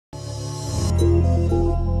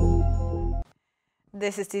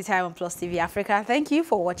This is Tea Time on Plus TV Africa. Thank you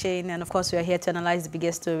for watching, and of course we are here to analyze the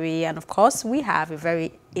biggest story, and of course we have a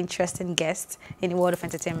very interesting guest in the world of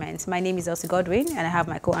entertainment. My name is Elsie Godwin, and I have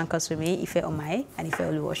my co-anchors with me, Ife Omai and Ife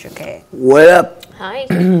Oluwoshoke. What up? Hi.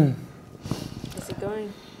 How's it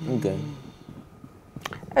going? Okay.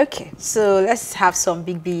 Okay, so let's have some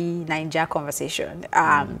Big B Naija conversation.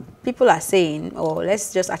 People are saying, or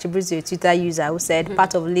let's just attribute to a Twitter user who said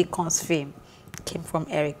part of Laycon's fame came from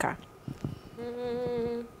Erica.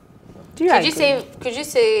 Could you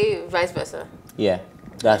say vice versa? Yeah,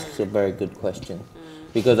 that's a very good question.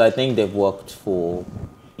 Because I think they've worked for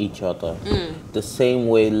each other. The same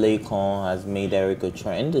way Laycon has made Erica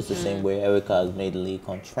trend is the same way Erica has made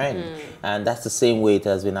Laycon trend. And that's the same way it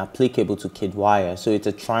has been applicable to Kid Wire. So it's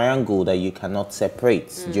a triangle that you cannot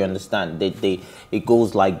separate. Do you understand? It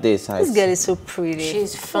goes like this. This girl is so pretty.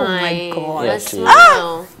 She's fine. Oh my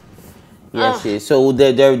God. Yeah, she is. So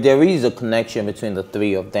there is a connection between the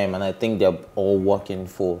three of them, and I think they're all working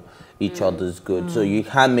for each other's good. So you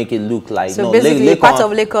can't make it look like so basically part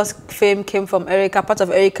of Laycon's fame came from Erica, part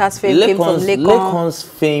of Erica's fame came from Laycon. Laycon's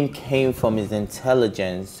fame came from his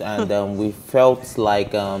intelligence, and we felt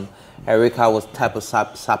like Erica was type of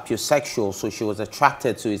sapiosexual, so she was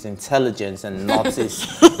attracted to his intelligence and not his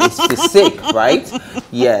physique, right?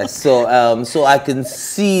 Yeah, so I can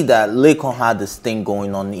see that Laycon had this thing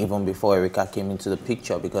going on even before Erica came into the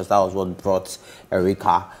picture, because that was what brought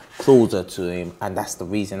Erica closer to him, and that's the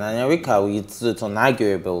reason. And Erica, it's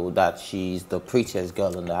unarguable that she's the prettiest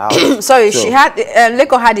girl in the house. Sorry, so, she had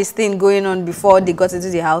Laycon had this thing going on before they got into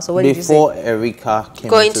the house. Or what did you say? Before Erica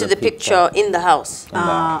came into the picture in the house.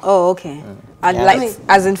 Oh, okay. And like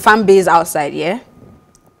as in fan base outside, yeah.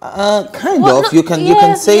 Kind of. You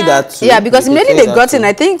can say that too. Yeah, because immediately they got in,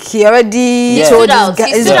 I think he already told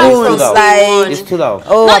his goons, like, he stood out.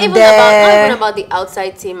 Oh, not even about the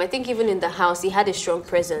outside team. I think even in the house, he had a strong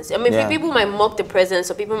presence. I mean, people might mock the presence,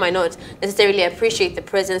 or people might not necessarily appreciate the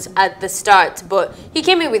presence at the start, but he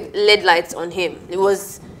came in with lead lights on him. It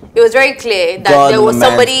was very clear that there was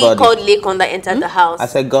somebody called Laycon that entered the house. I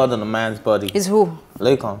said God on a man's body. Is who?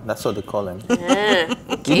 Laycon, that's what they call him. Okay.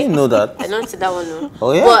 You didn't know that? I don't see that one, no.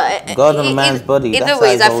 Oh yeah? But, God on a man's body. Either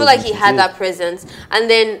ways, I feel like he had that presence. And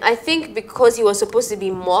then I think because he was supposed to be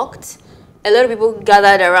mocked, a lot of people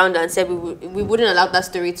gathered around and said we wouldn't allow that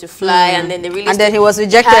story to fly, and then they really. And then he was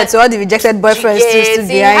rejected, so all the rejected boyfriends stood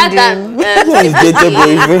behind him.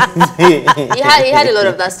 He had a lot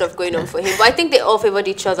of that stuff going on for him, but I think they all favored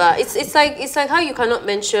each other. It's like how you cannot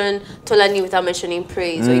mention Tolani without mentioning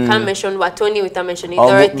praise, or you can't mention Watoni without mentioning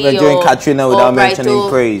Dorothy, or Katrina without mentioning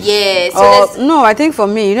praise. Yeah. So no, I think for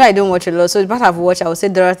me, I don't watch a lot, so if I have watched, I would say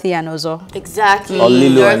Dorothy and Ozo. Exactly. Or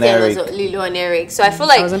Lilo and Eric. Lilo and Eric. So I feel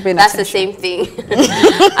like that's the same thing.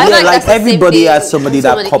 like everybody has somebody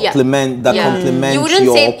that complements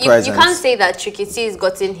your presence. You can't say that Tricky T has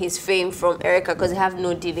gotten his fame from Erica because they have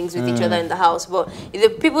no dealings with each other in the house. But the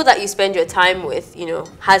people that you spend your time with,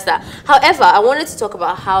 has that. However, I wanted to talk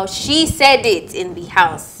about how she said it in the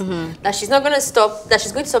house that she's not going to stop. That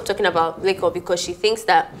she's going to stop talking about Laycon because she thinks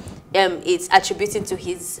that it's attributed to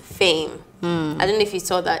his fame. I don't know if you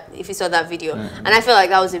saw that. Video, and I feel like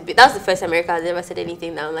that was the first time America has ever said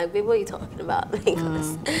anything that I'm like, babe, what are you talking about?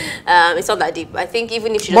 It's not that deep. I think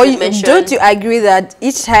even if she doesn't mention. Don't you agree that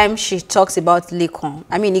each time she talks about Laycon,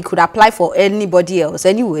 I mean, it could apply for anybody else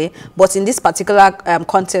anyway, but in this particular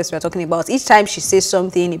context we're talking about, each time she says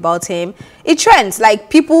something about him, it trends. Like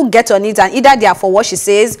people get on it, and either they are for what she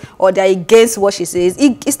says or they're against what she says.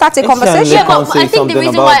 It starts a conversation. Yeah, but I think the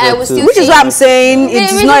reason why I was still, which is what I'm saying,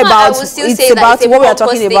 it's not about. It's about what we are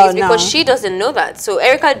talking about now. Because she doesn't know that. So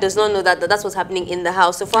Erica does not know that that's what's happening in the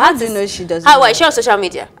house. So for her to know, she doesn't. How? Why? She on social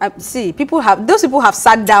media. See, those people have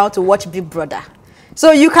sat down to watch Big Brother.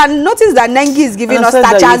 So you can notice that Nengi is giving us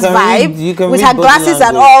Thatcher's vibe with her glasses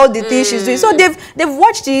and all the things she's doing. So they've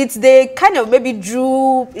watched it. They kind of maybe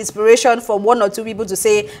drew inspiration from one or two people to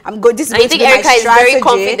say, This is going to be my strategy. I think Erica is very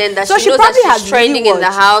confident that she knows that she's trending in the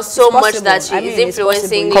house so much that she is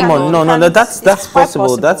influencing. Come on, no, that's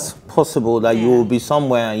possible. That's possible that you will be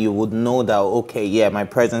somewhere and you would know that, okay, yeah, my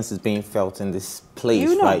presence is being felt in this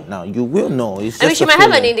place right now. You will know. It's just she might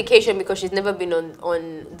have an indication because she's never been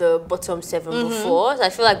on the bottom 7 before. So I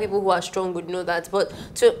feel like people who are strong would know that. But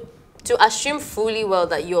to assume fully well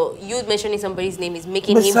that you mentioning somebody's name is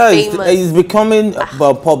making him famous. It's becoming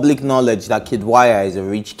public knowledge that Kid Wire is a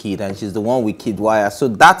rich kid and she's the one with Kid Wire. So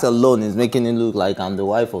that alone is making it look like I'm the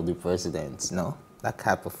wife of the president. No? That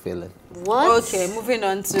type of feeling. What? Okay, moving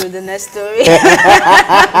on to the next story.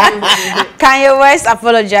 Kanye West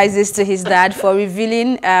apologizes to his dad for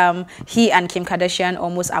revealing he and Kim Kardashian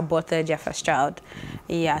almost aborted their first child.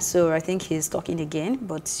 Yeah, so I think he's talking again,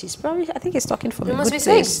 but I think he's talking from a good place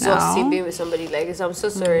now. It must be so exhausting being with somebody like this. I'm so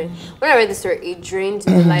sorry. When I read the story, it drained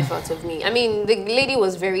the life out of me. I mean, the lady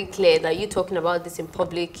was very clear that you talking about this in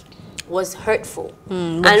public was hurtful.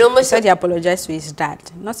 And almost said he apologized to his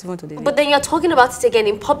dad, not even to the lady. But then you're talking about it again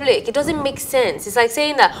in public. It doesn't make sense. It's like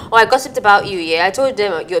saying that, oh, I gossiped about you, yeah, I told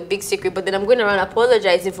them your big secret, but then I'm going around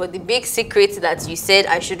apologizing for the big secret that you said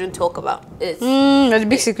I shouldn't talk about. The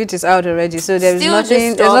big secret is out already, so there's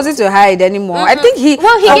nothing to hide anymore. I think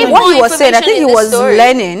what he was saying, I think he was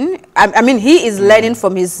learning. I mean, he is learning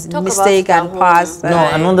from his mistake and past. No,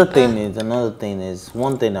 another thing is,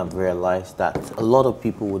 one thing I've realized that a lot of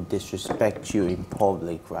people would disrespect you in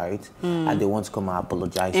public, right? And they want to come and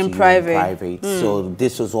apologize to you in private. So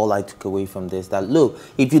this was all I took away from this, that look,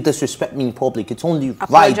 if you disrespect me in public, it's only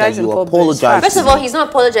right that you apologize. First of all, he's not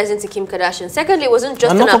apologizing to Kim Kardashian. Secondly, it wasn't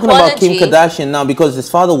just I'm not talking about Kim Kardashian now, because his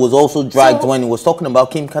father was also dragged when he was talking about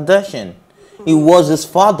Kim Kardashian. It was his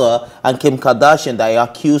father and Kim Kardashian that he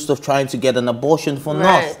accused of trying to get an abortion for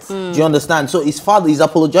North. Do you understand? So his father, he's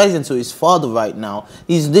apologizing to his father right now.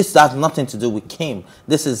 This has nothing to do with Kim.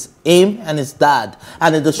 This is him and his dad.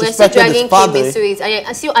 And the disrespect of his father. Kim into it.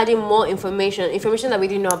 I still adding more information that we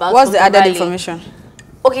didn't know about. What's the added information?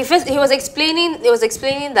 Okay, first he was explaining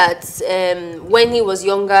that when he was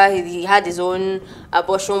younger, he had his own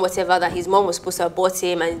abortion, whatever, that his mom was supposed to abort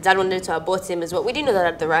him and his dad wanted to abort him as well. We didn't know that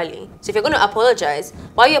at the rally. So if you're going to apologize,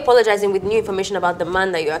 why are you apologizing with new information about the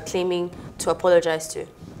man that you are claiming to apologize to?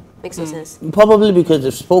 Makes no sense. Probably because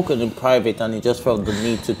they've spoken in private and he just felt the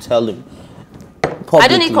need to tell him. Publicly. I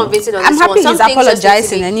don't need convincing on I'm this happy one. he's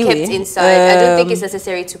apologizing anyway. Kept inside. I don't think it's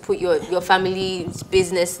necessary to put your family's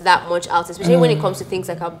business that much out, especially when it comes to things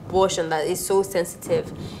like abortion that is so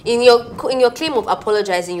sensitive. In your claim of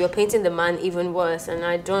apologizing, you're painting the man even worse, and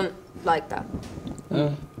I don't like that.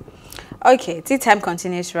 Okay, tea time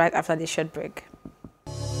continues right after the short break.